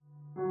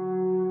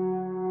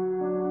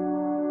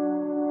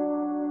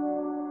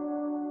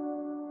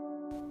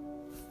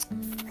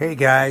Hey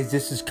guys,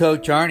 this is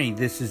Coach Arnie.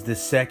 This is the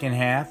second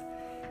half,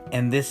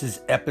 and this is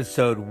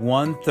episode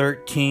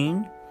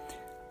 113.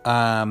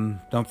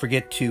 Don't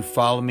forget to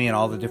follow me on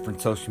all the different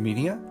social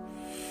media.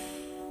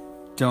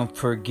 Don't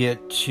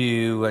forget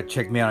to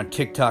check me out on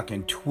TikTok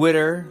and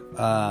Twitter.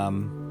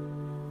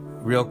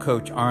 Real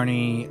Coach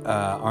Arnie,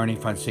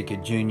 Arnie Fonseca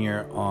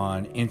Jr.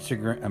 on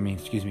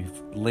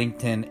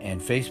LinkedIn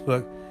and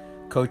Facebook.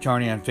 Coach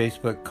Arnie on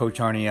Facebook, Coach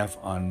Arnie F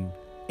on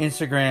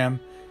Instagram.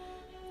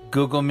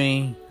 Google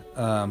me.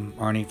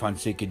 Arnie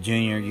Fonseca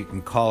Jr. You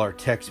can call or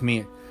text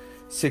me at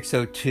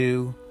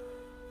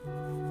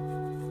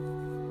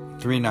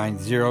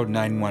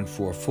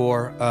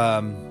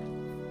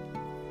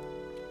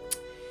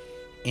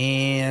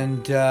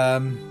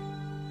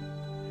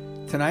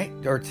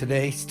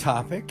Today's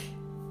topic,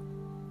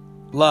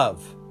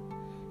 love.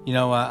 You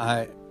know,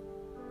 I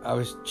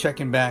was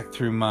checking back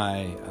through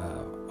my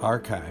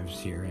archives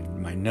here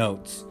and my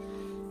notes,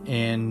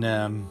 and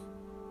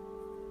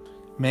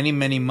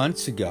many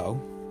months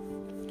ago,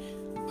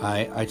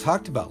 I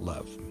talked about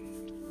love,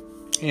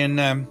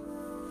 and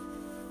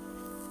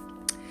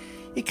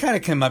it kind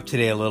of came up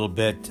today a little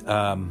bit.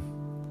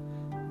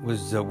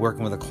 Was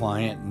working with a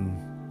client,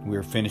 and we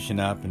were finishing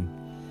up, and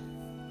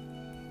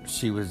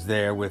she was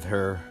there with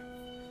her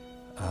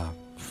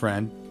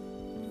friend,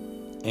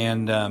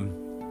 and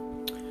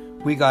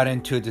we got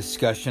into a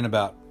discussion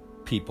about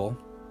people,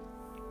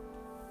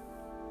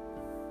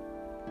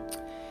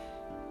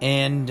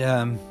 and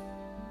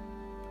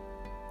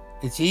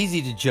it's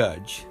easy to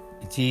judge.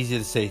 It's easy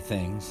to say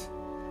things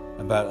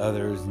about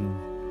others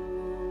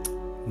and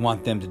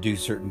want them to do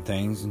certain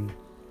things. And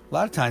a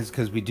lot of times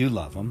because we do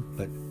love them.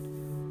 But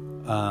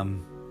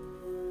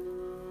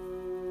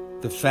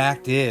the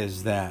fact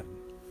is that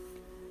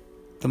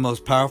the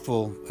most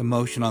powerful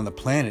emotion on the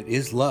planet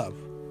is love.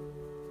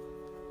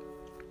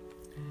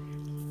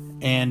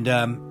 And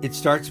it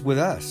starts with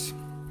us.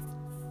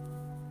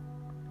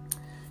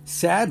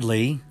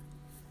 Sadly,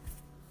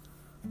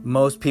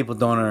 most people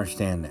don't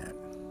understand that.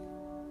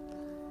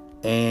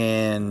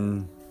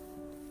 And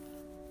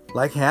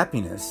like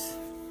happiness,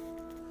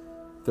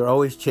 they're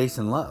always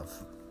chasing love.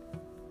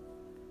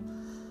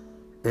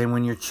 And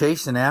when you're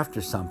chasing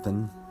after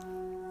something,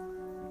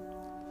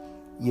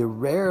 you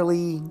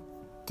rarely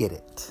get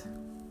it.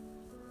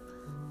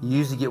 You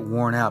usually get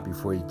worn out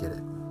before you get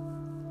it.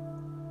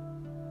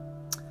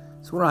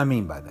 So what do I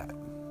mean by that?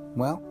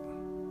 Well,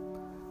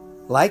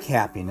 like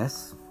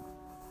happiness,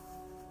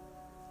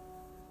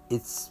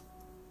 it's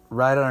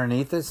right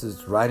underneath us,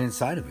 it's right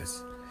inside of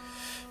us.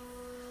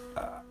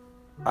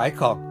 I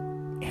call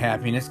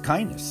happiness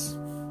kindness.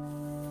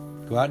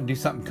 Go out and do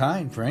something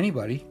kind for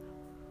anybody.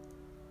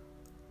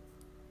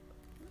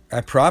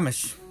 I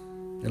promise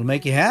it'll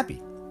make you happy.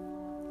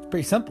 It's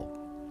pretty simple.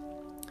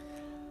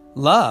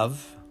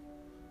 Love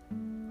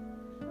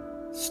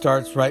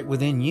starts right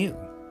within you.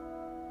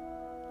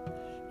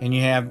 And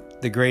you have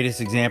the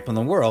greatest example in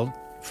the world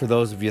for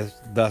those of you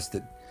thus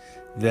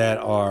that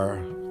are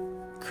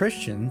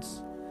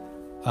Christians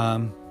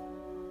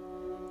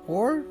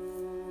or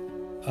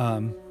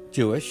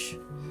Jewish.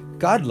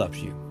 God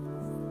loves you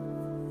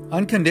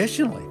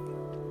unconditionally.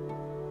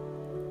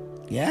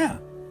 Yeah,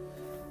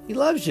 He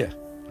loves you.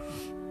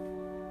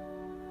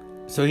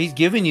 So He's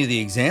given you the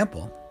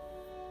example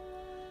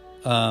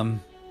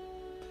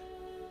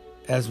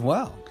as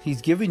well.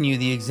 He's given you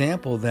the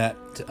example that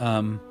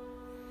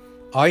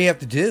all you have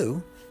to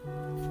do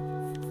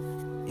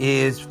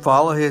is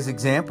follow His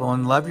example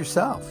and love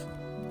yourself.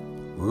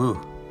 Ooh,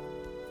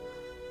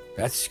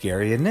 that's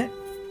scary, isn't it?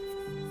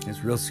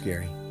 It's real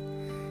scary.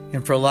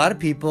 And for a lot of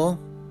people,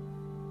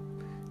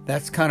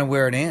 that's kind of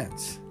where it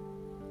ends.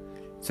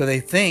 So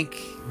they think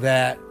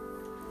that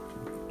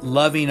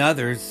loving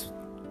others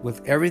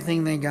with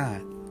everything they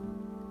got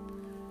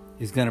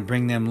is going to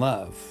bring them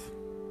love.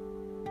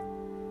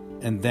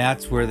 And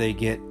that's where they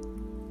get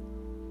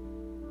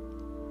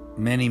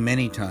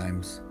many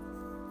times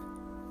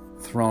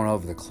thrown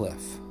over the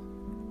cliff.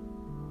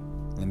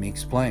 Let me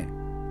explain.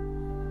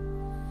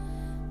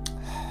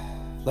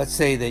 Let's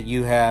say that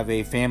you have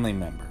a family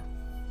member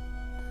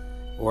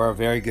or a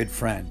very good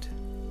friend,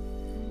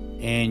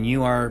 and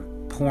you are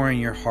pouring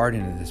your heart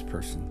into this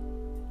person.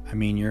 I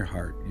mean your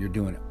heart. You're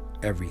doing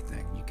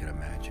everything you can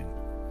imagine.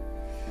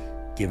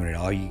 Giving it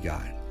all you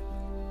got.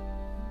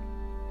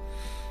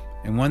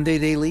 And one day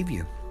they leave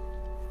you.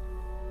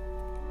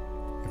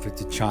 If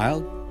it's a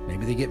child,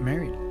 maybe they get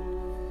married.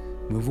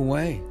 Move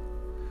away.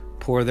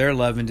 Pour their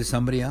love into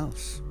somebody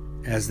else,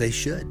 as they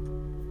should.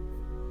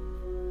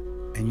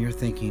 And you're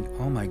thinking,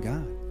 oh my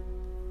God,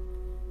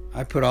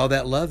 I put all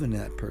that love into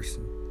that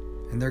person,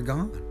 and they're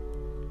gone.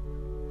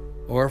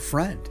 Or a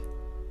friend.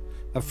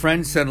 A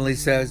friend suddenly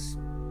says,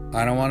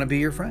 I don't want to be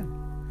your friend.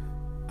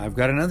 I've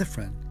got another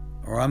friend.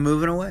 Or I'm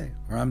moving away.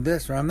 Or I'm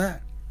this, or I'm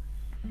that.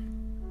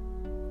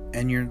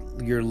 And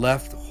you're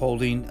left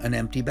holding an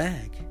empty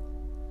bag.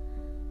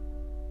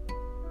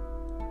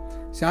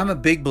 See, I'm a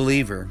big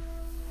believer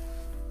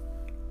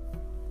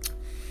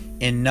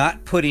in I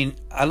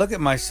look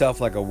at myself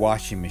like a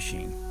washing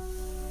machine.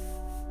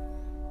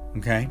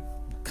 Okay?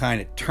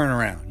 kind of turn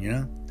around,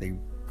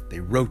 they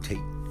rotate.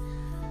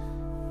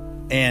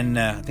 And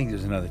I think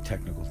there's another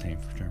technical term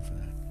for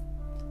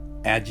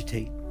that.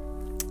 Agitate.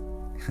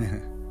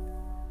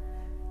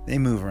 They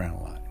move around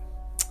a lot.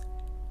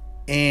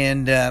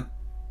 And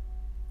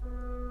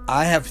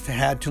I have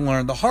had to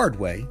learn the hard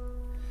way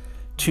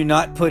to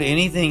not put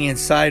anything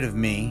inside of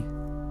me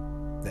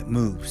that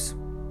moves.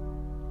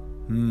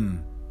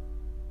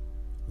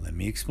 Let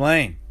me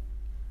explain.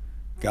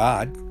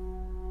 God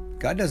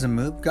doesn't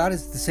move. God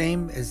is the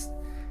same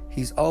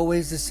He's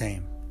always the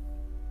same.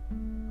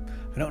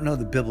 I don't know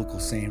the biblical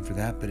saying for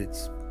that, but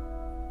it's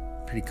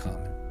pretty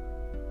common.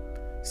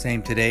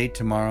 Same today,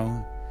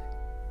 tomorrow,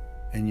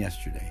 and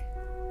yesterday.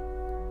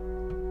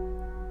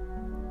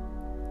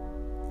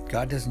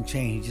 God doesn't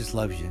change. He just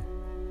loves you.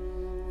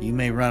 You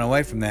may run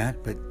away from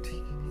that, but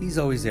He's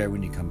always there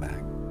when you come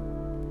back.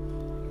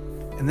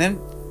 And then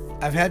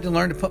I've had to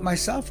learn to put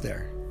myself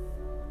there.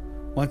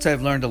 Once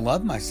I've learned to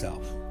love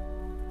myself.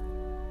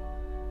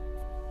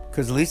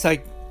 Because at least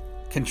I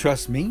can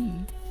trust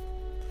me.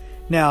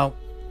 Now,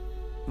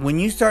 when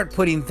you start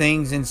putting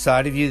things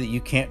inside of you that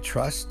you can't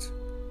trust,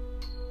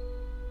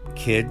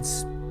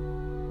 kids,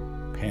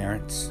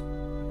 parents,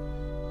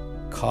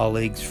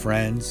 colleagues,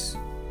 friends,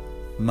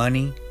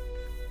 money,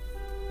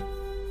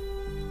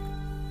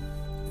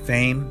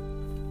 fame,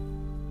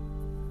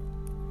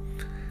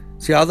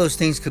 see, all those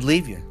things could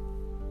leave you.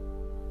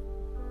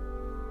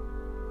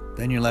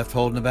 Then you're left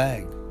holding the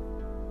bag.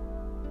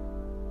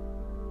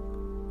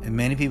 And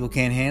many people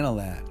can't handle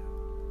that.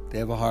 They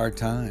have a hard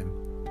time.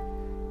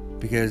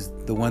 Because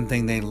the one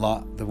thing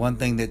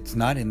that's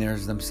not in there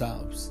is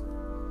themselves.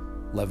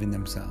 Loving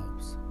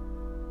themselves.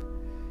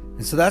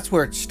 And so that's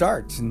where it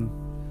starts. And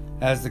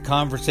as the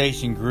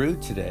conversation grew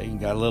today and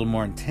got a little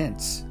more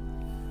intense,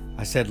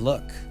 I said,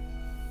 look,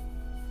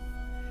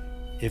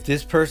 if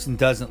this person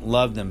doesn't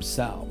love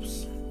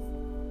themselves,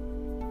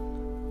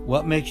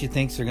 what makes you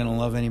think they're going to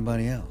love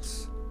anybody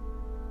else?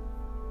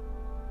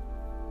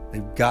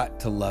 They've got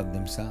to love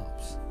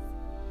themselves.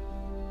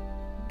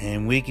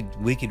 And we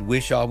could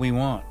wish all we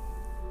want.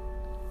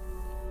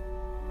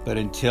 But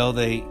until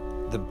the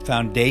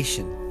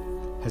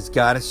foundation has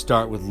got to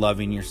start with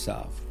loving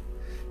yourself.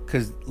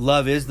 Because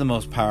love is the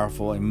most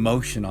powerful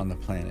emotion on the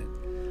planet.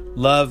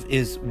 Love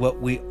is what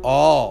we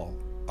all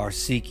are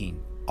seeking.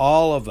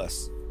 All of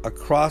us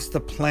across the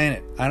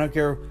planet. I don't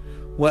care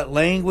what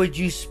language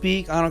you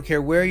speak. I don't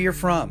care where you're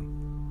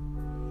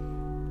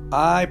from.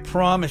 I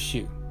promise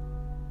you,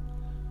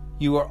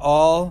 you are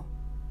all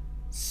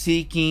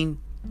seeking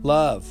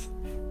love.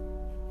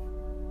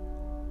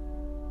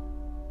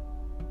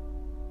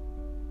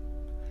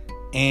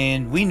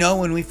 And we know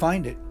when we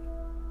find it.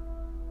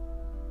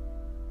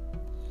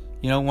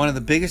 One of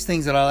the biggest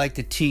things that I like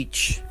to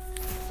teach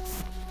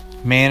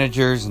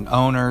managers and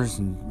owners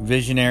and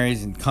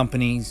visionaries and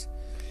companies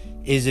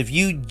is if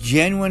you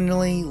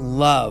genuinely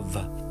love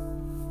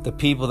the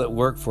people that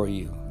work for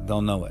you,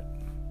 they'll know it.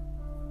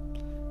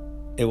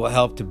 It will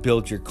help to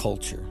build your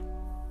culture.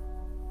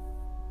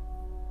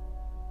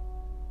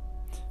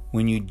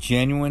 When you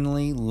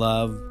genuinely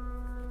love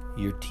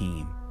your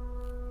team,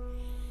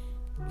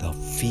 they'll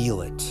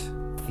feel it,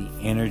 the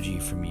energy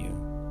from you.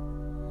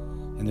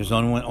 And there's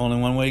only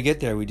one way to get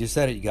there. We just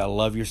said it. You got to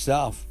love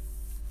yourself.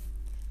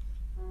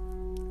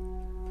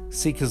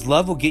 See, because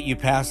love will get you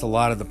past a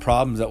lot of the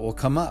problems that will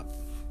come up.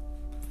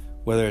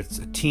 Whether it's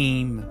a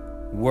team,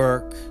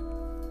 work,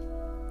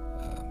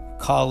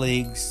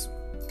 colleagues,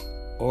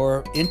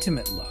 or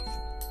intimate love.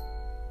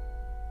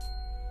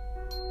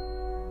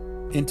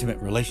 Intimate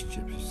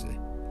relationships, you see.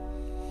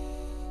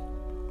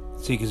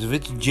 See, because if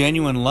it's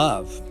genuine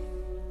love,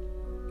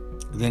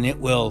 then it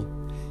will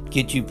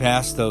get you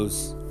past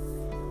those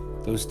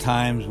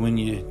times when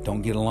you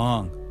don't get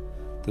along,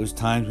 those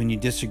times when you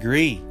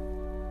disagree.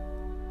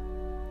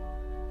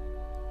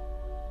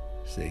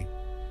 See,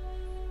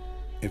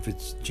 if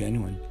it's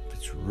genuine, if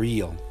it's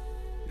real,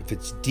 if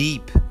it's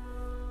deep,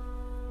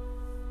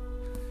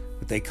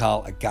 what they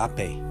call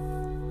agape,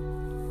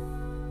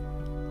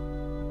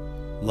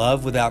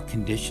 love without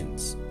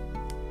conditions.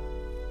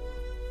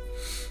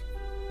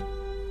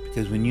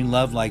 Because when you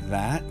love like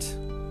that,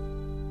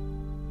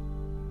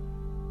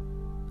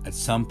 at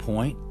some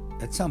point,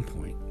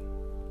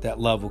 that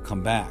love will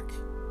come back.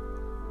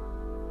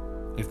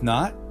 If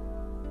not,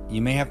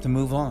 you may have to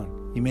move on.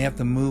 You may have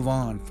to move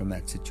on from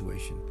that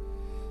situation.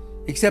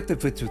 Except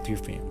if it's with your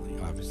family,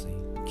 obviously.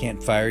 You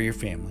can't fire your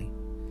family.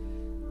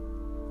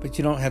 But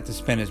you don't have to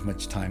spend as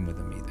much time with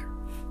them either.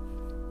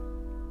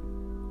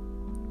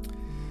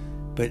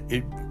 But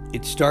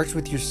it starts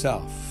with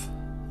yourself.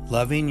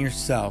 Loving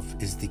yourself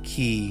is the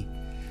key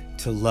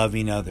to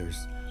loving others.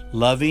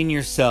 Loving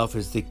yourself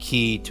is the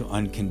key to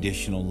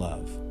unconditional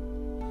love.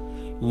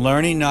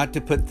 Learning not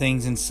to put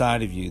things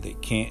inside of you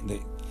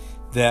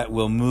that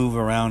will move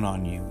around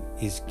on you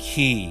is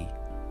key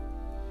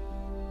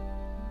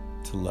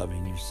to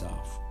loving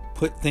yourself.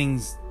 Put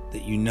things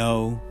that you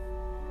know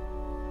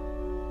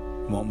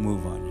won't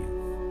move on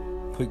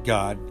you. Put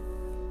God,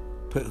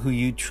 put who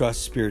you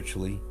trust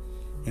spiritually,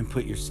 and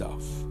put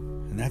yourself.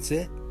 And that's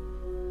it.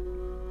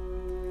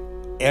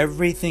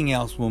 everything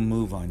else will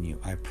move on you.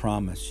 I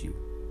promise you.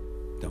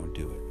 Don't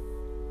do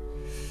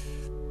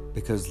it.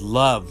 Because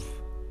love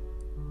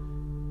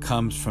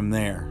comes from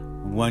there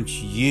once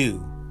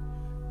you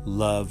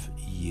love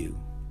you.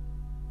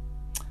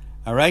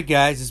 All right,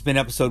 guys, it's been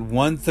episode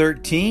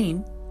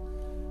 113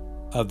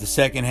 of the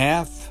second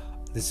half.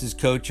 This is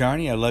Coach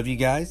Arnie. I love you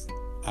guys.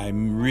 I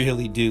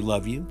really do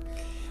love you.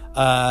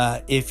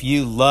 If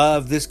you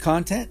love this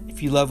content,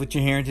 if you love what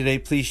you're hearing today,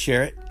 please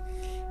share it.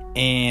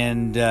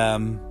 And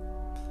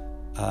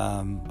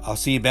I'll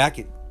see you back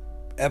at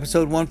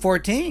episode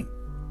 114.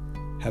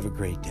 Have a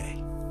great day.